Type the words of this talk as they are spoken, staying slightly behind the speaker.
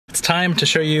time to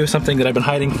show you something that I've been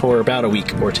hiding for about a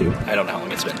week or two. I don't know how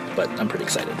long it's been, but I'm pretty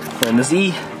excited. We're in the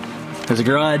Z. There's a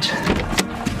garage.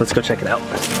 Let's go check it out.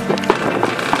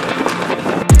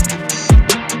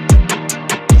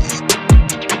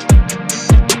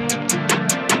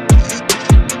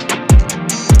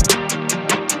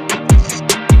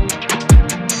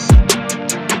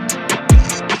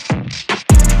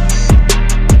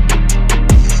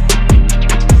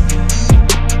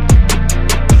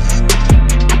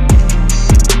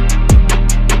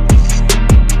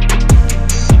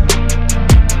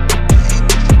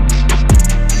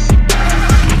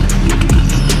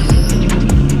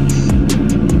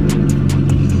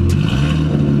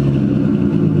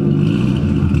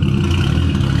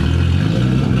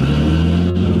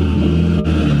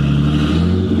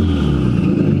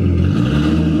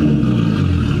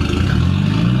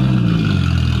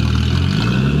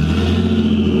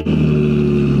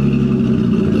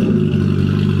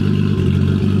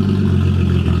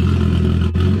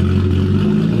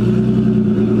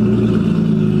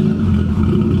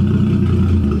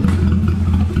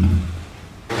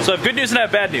 So I have good news and I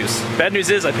have bad news. Bad news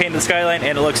is I painted the Skyline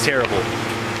and it looks terrible.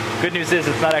 Good news is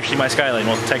it's not actually my Skyline.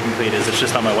 Well, technically it is. It's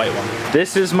just not my white one.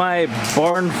 This is my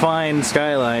barn find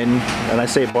Skyline, and I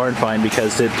say barn find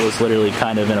because it was literally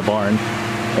kind of in a barn.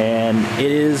 And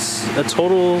it is a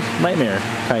total nightmare,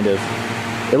 kind of.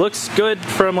 It looks good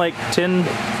from like 10,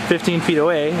 15 feet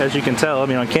away, as you can tell, I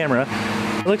mean on camera.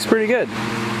 It looks pretty good.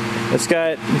 It's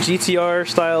got GTR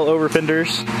style over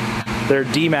fenders. They're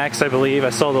D-Max, I believe. I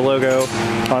saw the logo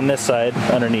on this side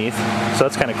underneath, so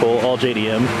that's kind of cool, all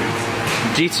JDM.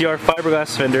 GTR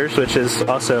fiberglass fenders, which is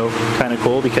also kind of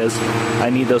cool because I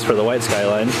need those for the white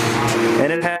Skyline.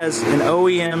 And it has an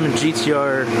OEM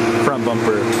GTR front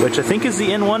bumper, which I think is the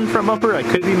N1 front bumper. I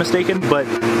could be mistaken, but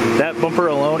that bumper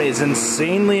alone is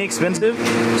insanely expensive,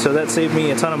 so that saved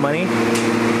me a ton of money.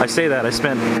 I say that, I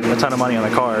spent a ton of money on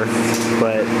the car,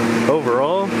 but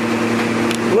overall,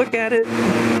 look at it.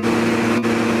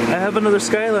 I have another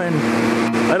Skyline.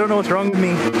 I don't know what's wrong with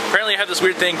me. Apparently I have this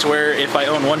weird thing to where if I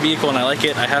own one vehicle and I like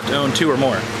it, I have to own two or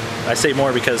more. I say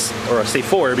more because, or I say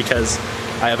four because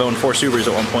I have owned 4 Subarus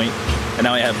at one point, and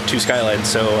now I have 2 Skylines,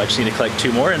 so I just need to collect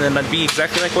 2 more, and then that'd be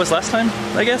exactly like it was last time,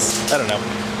 I guess? I don't know.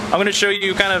 I'm gonna show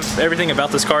you kind of everything about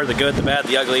this car, the good, the bad,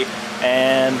 the ugly,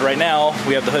 and right now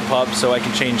we have the hood pop so I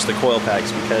can change the coil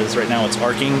packs because right now it's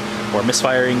arcing or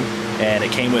misfiring, and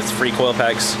it came with free coil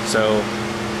packs, so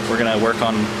we're gonna work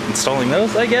on installing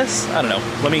those, I guess? I don't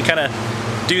know. Let me kind of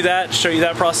do that, show you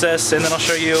that process, and then I'll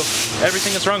show you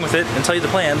everything that's wrong with it and tell you the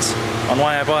plans on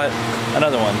why I bought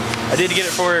another one. I did get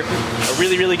it for a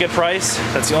really, really good price.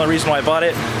 That's the only reason why I bought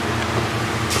it.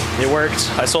 It worked.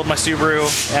 I sold my Subaru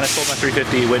and I sold my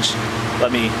 350, which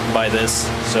let me buy this.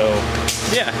 So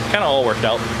yeah, kind of all worked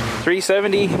out.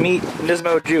 370 meet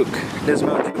Nismo Juke.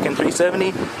 Nismo Juke and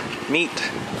 370 meet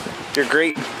your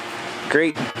great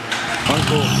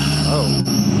uncle. Oh,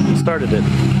 he started it.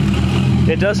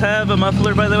 It does have a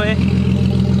muffler, by the way.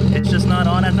 It's just not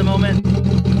on at the moment.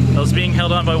 It was being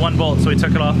held on by one bolt, so we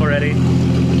took it off already.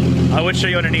 I would show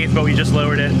you underneath, but we just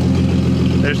lowered it.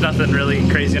 There's nothing really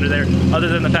crazy under there, other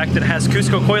than the fact that it has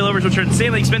Cusco coilovers, which are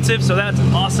insanely expensive, so that's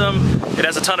awesome. It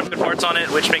has a ton of good parts on it,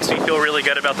 which makes me feel really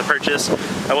good about the purchase.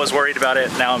 I was worried about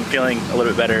it. Now I'm feeling a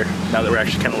little bit better now that we're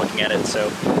actually kind of looking at it. So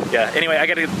yeah, anyway, I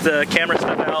gotta get the camera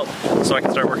stuff out so I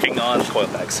can start working on coil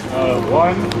packs.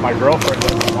 One, my girlfriend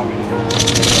doesn't want me to go.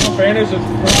 In fairness, it's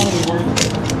probably worth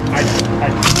it.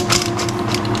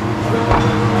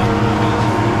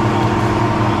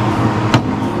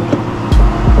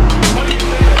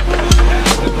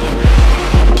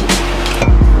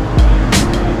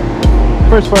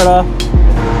 First part off,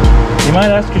 you might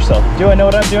ask yourself, do I know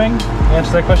what I'm doing?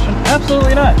 Answer that question,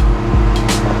 absolutely not.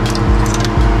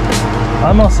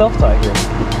 I'm all self-taught here.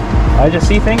 I just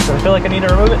see things, I feel like I need to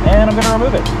remove it, and I'm gonna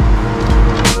remove it.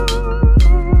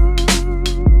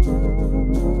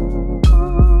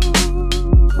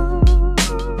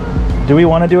 Do we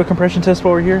want to do a compression test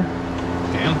while we're here?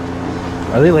 Damn.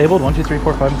 Are they labeled 1, 2, 3,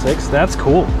 4, 5, and 6? That's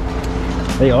cool.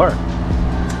 They are.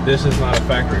 This is not a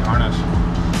factory harness.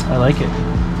 I like it.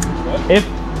 What? If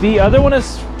the other one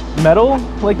is metal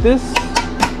like this,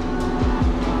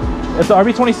 if the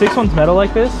RB26 one's metal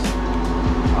like this,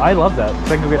 I love that.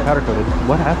 So I can go get powder coated.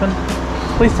 What happened?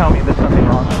 Please tell me there's nothing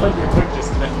wrong.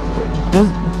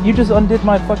 You just undid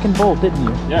my fucking bolt, didn't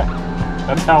you? Yeah.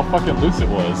 That's how fucking loose it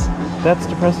was. That's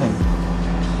depressing.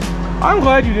 I'm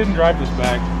glad you didn't drive this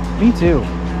back. Me too.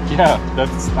 Yeah,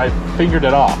 I fingered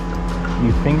it off.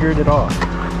 You fingered it off.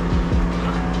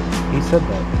 You said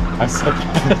that. I said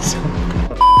that.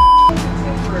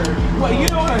 Well, you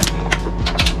know what I mean.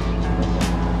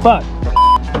 fuck.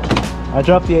 I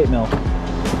dropped the 8mm.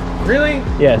 Really?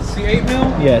 Yes. The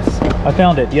 8mm? Yes. I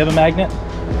found it. Do you have a magnet?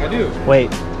 I do.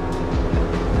 Wait.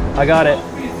 I got it.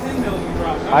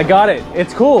 I got it.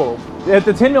 It's cool. If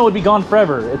the 10mm would be gone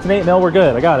forever. It's an 8mm, we're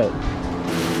good. I got it.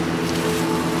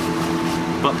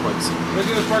 Butt plugs. Let's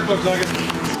get the spark plugs, Nugget.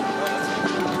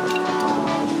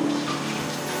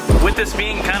 With this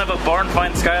being kind of a barn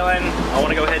find Skyline, I want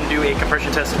to go ahead and do a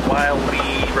compression test while we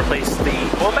replace the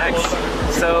oil bags.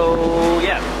 So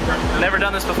yeah, never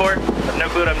done this before. Have no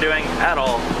clue what I'm doing at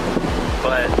all.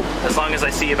 But as long as I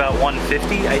see about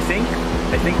 150, I think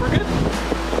we're good.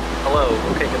 Hello.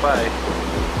 Okay, goodbye.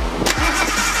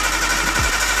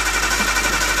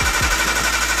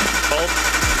 Hold.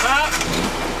 Ah!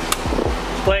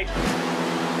 Blake.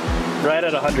 Right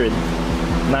at 100.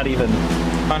 Not even.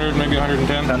 100, maybe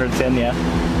 110. 110, yeah.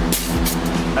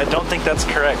 I don't think that's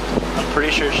correct. I'm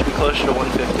pretty sure it should be closer to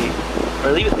 150.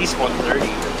 Or leave at least 130.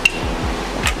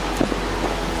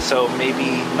 So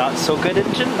maybe not so good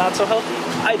engine, not so healthy?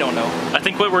 I don't know. I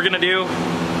think what we're gonna do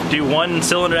one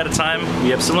cylinder at a time. We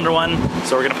have cylinder 1,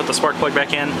 so we're gonna put the spark plug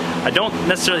back in. I don't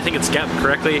necessarily think it's gapped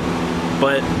correctly,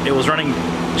 but it was running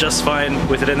just fine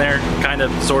with it in there. Kind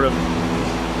of, sort of,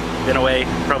 in a way,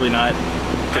 probably not,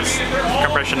 because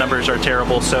compression numbers are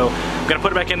terrible. So I'm gonna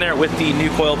put it back in there with the new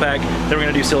coil pack. Then we're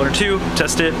gonna do cylinder 2,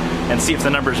 test it, and see if the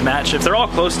numbers match. If they're all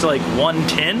close to like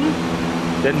 110,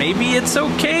 then maybe it's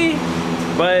okay.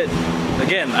 But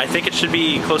again, I think it should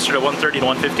be closer to 130 to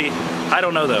 150. I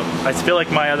don't know though. I feel like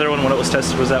my other one when it was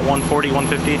tested was at 140,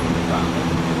 150.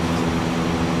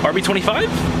 RB25?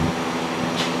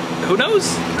 Who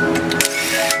knows?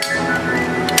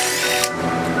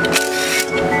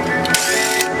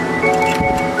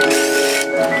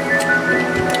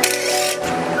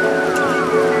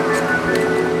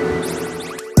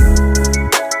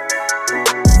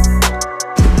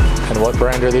 And what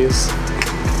brand are these?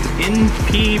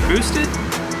 NP boosted?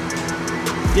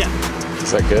 Yeah.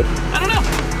 Is that good? I don't know.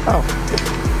 Oh.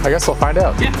 I guess we'll find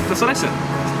out. Yeah, that's what I said.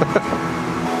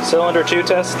 Cylinder 2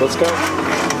 test, let's go.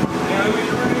 Yeah,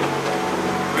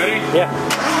 ready? Yeah.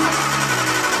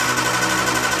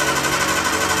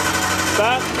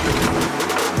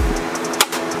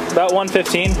 About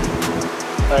 115. All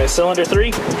right, cylinder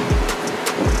 3.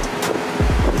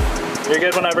 You're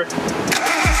good whenever.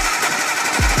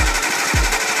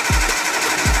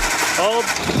 Hold.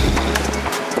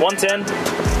 110.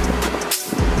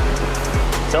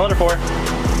 Cylinder 4.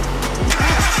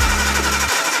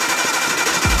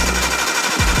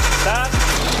 Stop.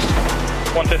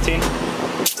 115.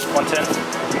 110.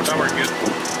 That worked good.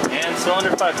 And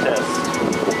cylinder 5 test.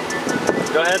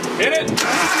 Go ahead. Hit it!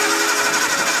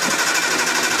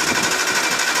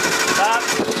 Stop.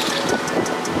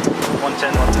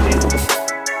 110, 115.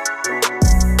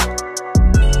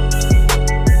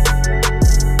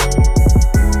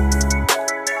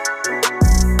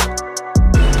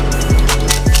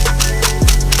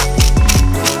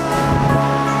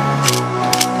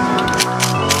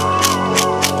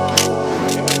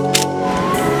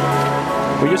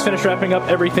 We just finished wrapping up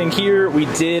everything here. We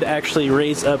did actually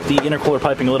raise up the intercooler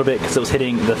piping a little bit because it was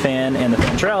hitting the fan and the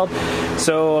fan shroud.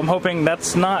 So I'm hoping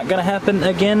that's not gonna happen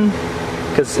again,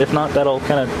 because if not, that'll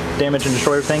kind of damage and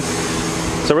destroy everything.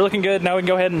 So we're looking good. Now we can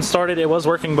go ahead and start it. It was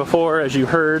working before, as you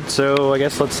heard, so I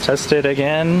guess let's test it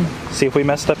again. See if we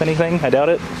messed up anything. I doubt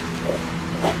it.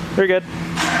 We're good.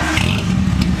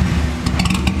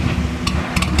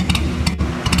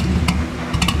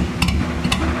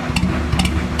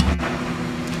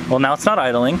 Well, now it's not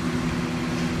idling,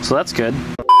 so that's good.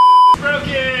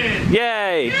 Broken!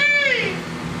 Yay! Yay!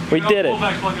 We did it.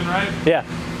 Pullback's plugged in, right? Yeah.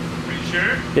 Are you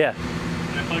sure? Yeah. I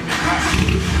plugged in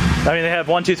right. I mean, they have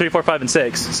 1, 2, 3, 4, 5, and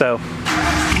 6, so.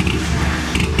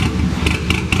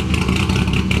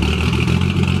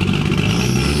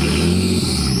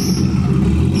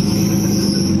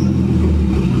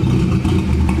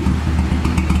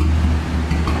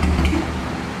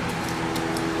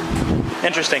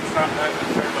 Interesting. Turn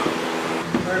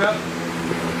up.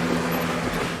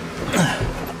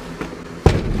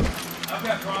 I've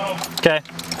got throttle. Okay.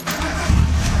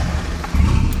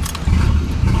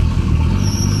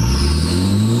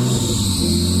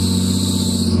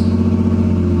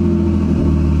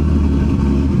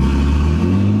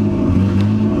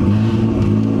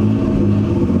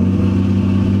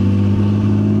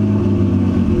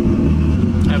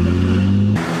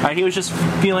 He was just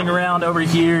feeling around over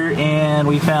here and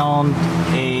we found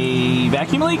a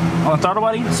vacuum leak on the throttle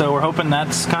body, so we're hoping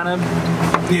that's kind of...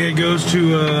 Yeah, it goes to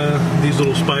these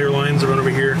little spider lines that run over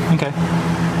here. Okay.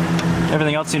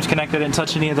 Everything else seems connected. I didn't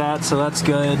touch any of that, so that's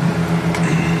good.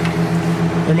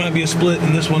 There might be a split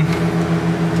in this one.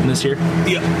 this here?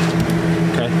 Yeah.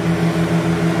 Okay.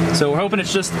 So we're hoping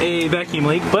it's just a vacuum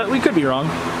leak, but we could be wrong.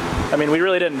 I mean, we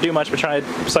really didn't do much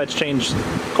besides change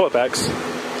coil packs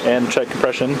and check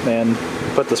compression and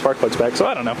put the spark plugs back, so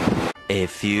I don't know. A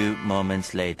few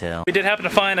moments later. We did happen to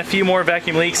find a few more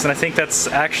vacuum leaks, and I think that's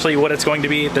actually what it's going to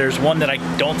be. There's one that I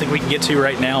don't think we can get to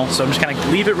right now, so I'm just gonna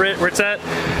leave it where it's at.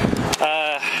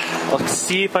 I'll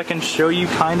see if I can show you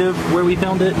kind of where we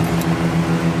found it.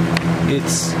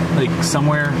 It's like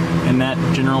somewhere in that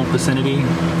general vicinity.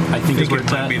 I think is where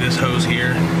it's at. It might be this hose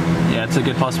here. Yeah, it's a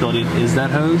good possibility. Is that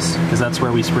hose? Because that's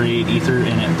where we sprayed ether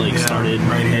and it like started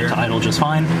right here to idle just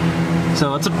fine.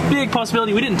 So it's a big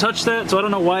possibility. We didn't touch that, so I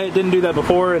don't know why it didn't do that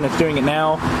before and it's doing it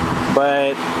now.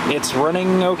 But it's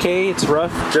running okay. It's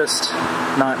rough, just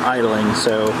not idling.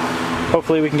 So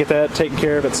hopefully we can get that taken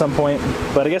care of at some point.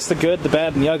 But I guess the good, the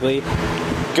bad, and the ugly.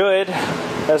 Good,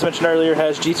 as mentioned earlier,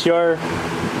 has GTR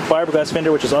fiberglass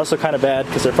fender, which is also kind of bad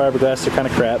because their fiberglass are kind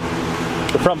of crap.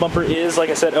 The front bumper is, like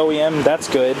I said, OEM. That's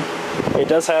good. It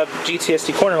does have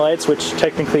GTSD corner lights, which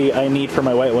technically I need for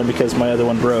my white one because my other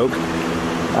one broke.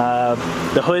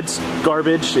 The hood's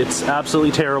garbage. It's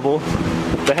absolutely terrible.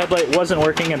 The headlight wasn't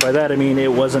working, and by that I mean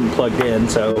it wasn't plugged in,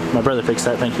 so my brother fixed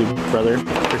that. Thank you, brother.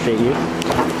 Appreciate you.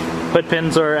 Hood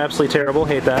pins are absolutely terrible.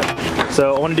 Hate that.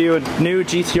 So I want to do a new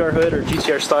GTR hood or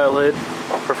GTR style hood.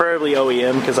 Preferably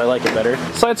OEM because I like it better.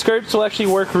 Side skirts will actually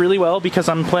work really well because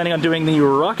I'm planning on doing the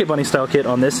Rocket Bunny style kit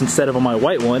on this instead of on my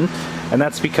white one, and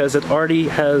that's because it already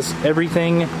has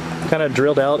everything kind of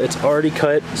drilled out. It's already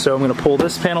cut, so I'm going to pull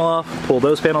this panel off, pull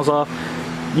those panels off,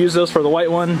 use those for the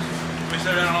white one,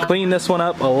 clean this one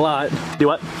up a lot. Do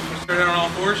what? Start down on all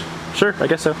fours? Sure, I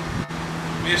guess so.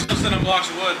 I mean, it's still sitting on blocks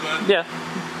of wood, but... Yeah.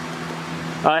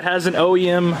 It has an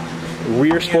OEM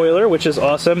rear spoiler, which is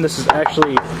awesome. This is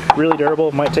actually really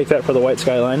durable. Might take that for the white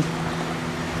Skyline.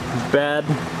 Bad,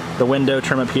 the window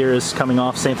trim up here is coming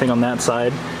off. Same thing on that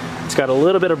side. It's got a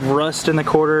little bit of rust in the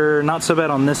quarter. Not so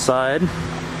bad on this side,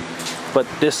 but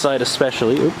this side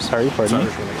especially. Oops, sorry, pardon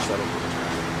me.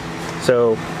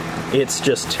 So it's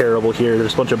just terrible here.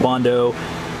 There's a bunch of Bondo,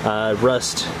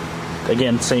 rust.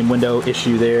 Again, same window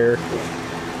issue there.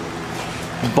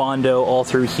 Bondo all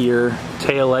through here.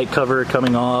 Tail light cover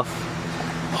coming off.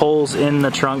 Holes in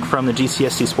the trunk from the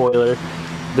GTSD spoiler.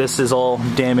 This is all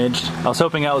damaged. I was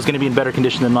hoping I was going to be in better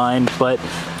condition than mine, but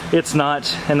it's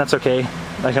not, and that's okay.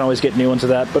 I can always get new ones of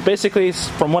that. But basically,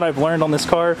 from what I've learned on this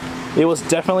car, it was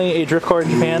definitely a drift car in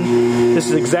Japan. This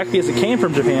is exactly as it came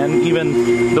from Japan.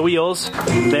 Even the wheels,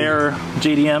 they're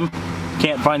JDM.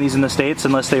 Can't find these in the States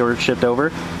unless they were shipped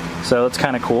over. So it's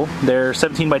kind of cool. They're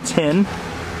 17 by 10.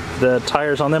 The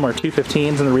tires on them are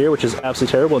 215s in the rear, which is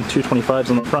absolutely terrible, and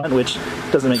 225s on the front, which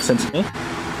doesn't make sense to me.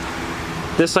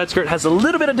 This side skirt has a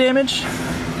little bit of damage,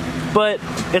 but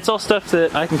it's all stuff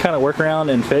that I can kind of work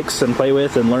around and fix and play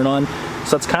with and learn on.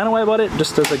 So that's kind of why I bought it,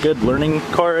 just as a good learning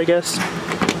car, I guess.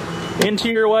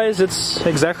 Interior-wise, it's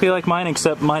exactly like mine,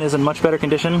 except mine is in much better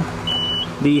condition.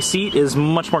 The seat is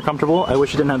much more comfortable. I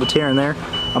wish it didn't have the tear in there.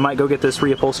 I might go get this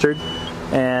reupholstered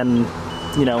and,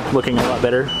 you know, looking a lot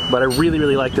better, but I really,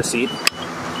 really like the seat.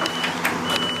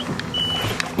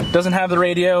 Doesn't have the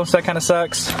radio, so that kind of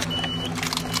sucks.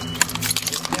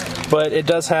 But it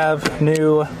does have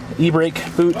new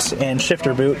e-brake boots and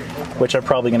shifter boot, which I'm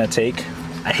probably going to take.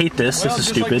 I hate this, this is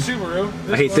stupid.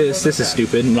 I hate this is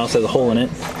stupid, and also has a hole in it.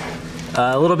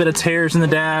 A little bit of tears in the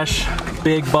dash,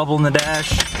 big bubble in the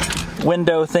dash,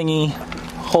 window thingy,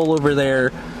 hole over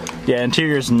there. Yeah,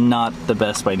 interior's not the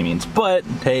best by any means, but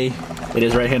hey, it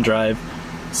is right-hand drive.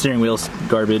 Steering wheel's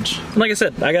garbage. And like I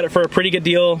said, I got it for a pretty good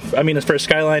deal. I mean, for a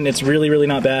Skyline, it's really, really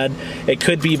not bad. It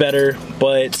could be better,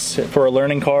 but for a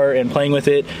learning car and playing with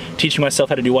it, teaching myself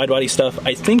how to do wide body stuff,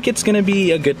 I think it's gonna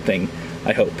be a good thing,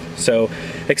 I hope. So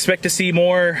expect to see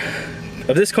more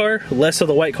of this car, less of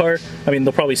the white car. I mean,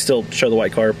 they'll probably still show the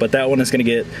white car, but that one is gonna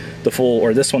get the full,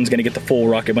 or this one's gonna get the full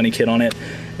Rocket Bunny kit on it,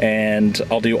 and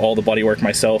I'll do all the body work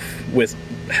myself with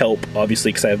help,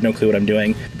 obviously, because I have no clue what I'm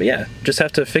doing. But yeah, just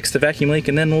have to fix the vacuum leak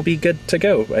and then we'll be good to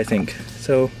go, I think.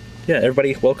 So yeah,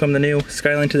 everybody, welcome the new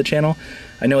Skyline to the channel.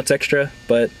 I know it's extra,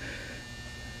 but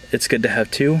it's good to have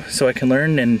two so I can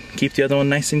learn and keep the other one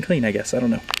nice and clean, I guess. I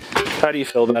don't know. How do you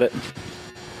feel about it?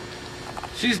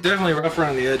 She's definitely rough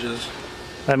around the edges.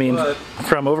 I mean,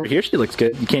 from over here she looks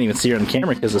good. You can't even see her on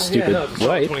camera because of stupid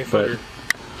light. But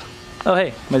oh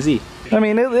hey, my Z. I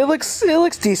mean, it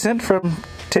looks decent from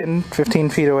 10, 15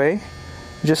 feet away.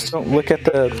 Just don't look at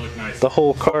the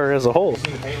whole car as a whole.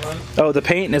 Oh, the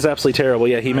paint is absolutely terrible.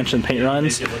 Yeah, he mentioned paint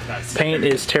runs. Paint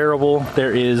is terrible.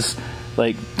 There is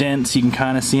like dents. You can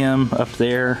kind of see them up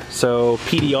there. So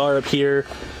PDR up here.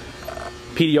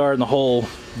 PDR in the whole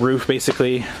roof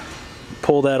basically.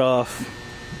 Pull that off.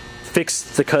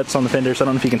 Fix the cuts on the fenders. I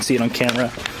don't know if you can see it on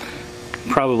camera.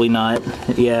 Probably not.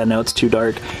 Yeah, no, it's too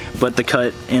dark. But the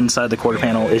cut inside the quarter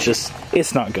panel is just,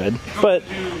 it's not good. But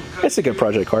it's a good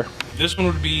project car. This one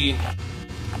would be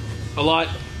a lot,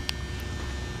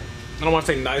 I don't want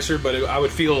to say nicer, but I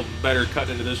would feel better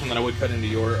cutting into this one than I would cut into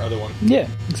your other one. Yeah,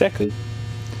 exactly.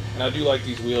 And I do like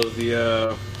these wheels,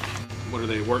 the, what are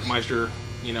they, Workmeister,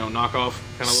 you know, knockoff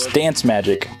kind of look. Stance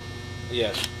Magic.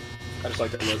 Yeah, I just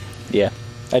like that look. Yeah.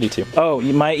 I do too. Oh,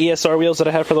 my ESR wheels that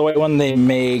I had for the white one, they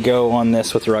may go on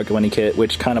this with the Rocket Money kit,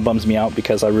 which kind of bums me out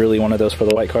because I really wanted those for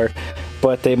the white car.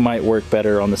 But they might work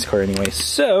better on this car anyway.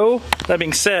 So, that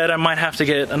being said, I might have to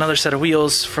get another set of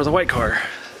wheels for the white car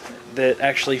that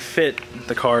actually fit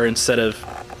the car instead of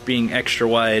being extra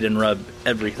wide and rub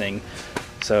everything.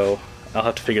 So, I'll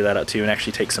have to figure that out too and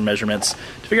actually take some measurements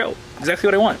to figure out exactly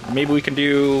what I want. Maybe we can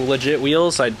do legit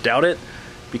wheels. I doubt it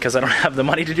because I don't have the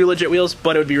money to do legit wheels,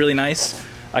 but it would be really nice.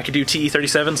 I could do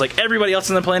TE37s like everybody else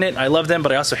on the planet. I love them,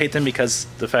 but I also hate them because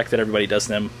the fact that everybody does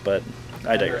them, but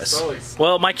I digress.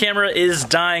 Well, my camera is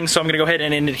dying, so I'm gonna go ahead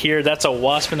and end it here. That's a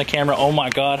wasp in the camera. Oh my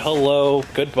God, hello,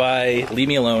 goodbye, leave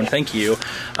me alone, thank you.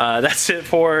 That's it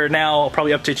for now. I'll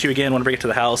probably update you again when I bring it to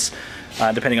the house,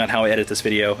 depending on how I edit this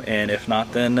video. And if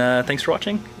not, then thanks for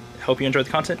watching. Hope you enjoyed the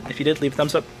content. If you did, leave a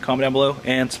thumbs up, comment down below,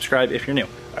 and subscribe if you're new.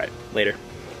 All right, later.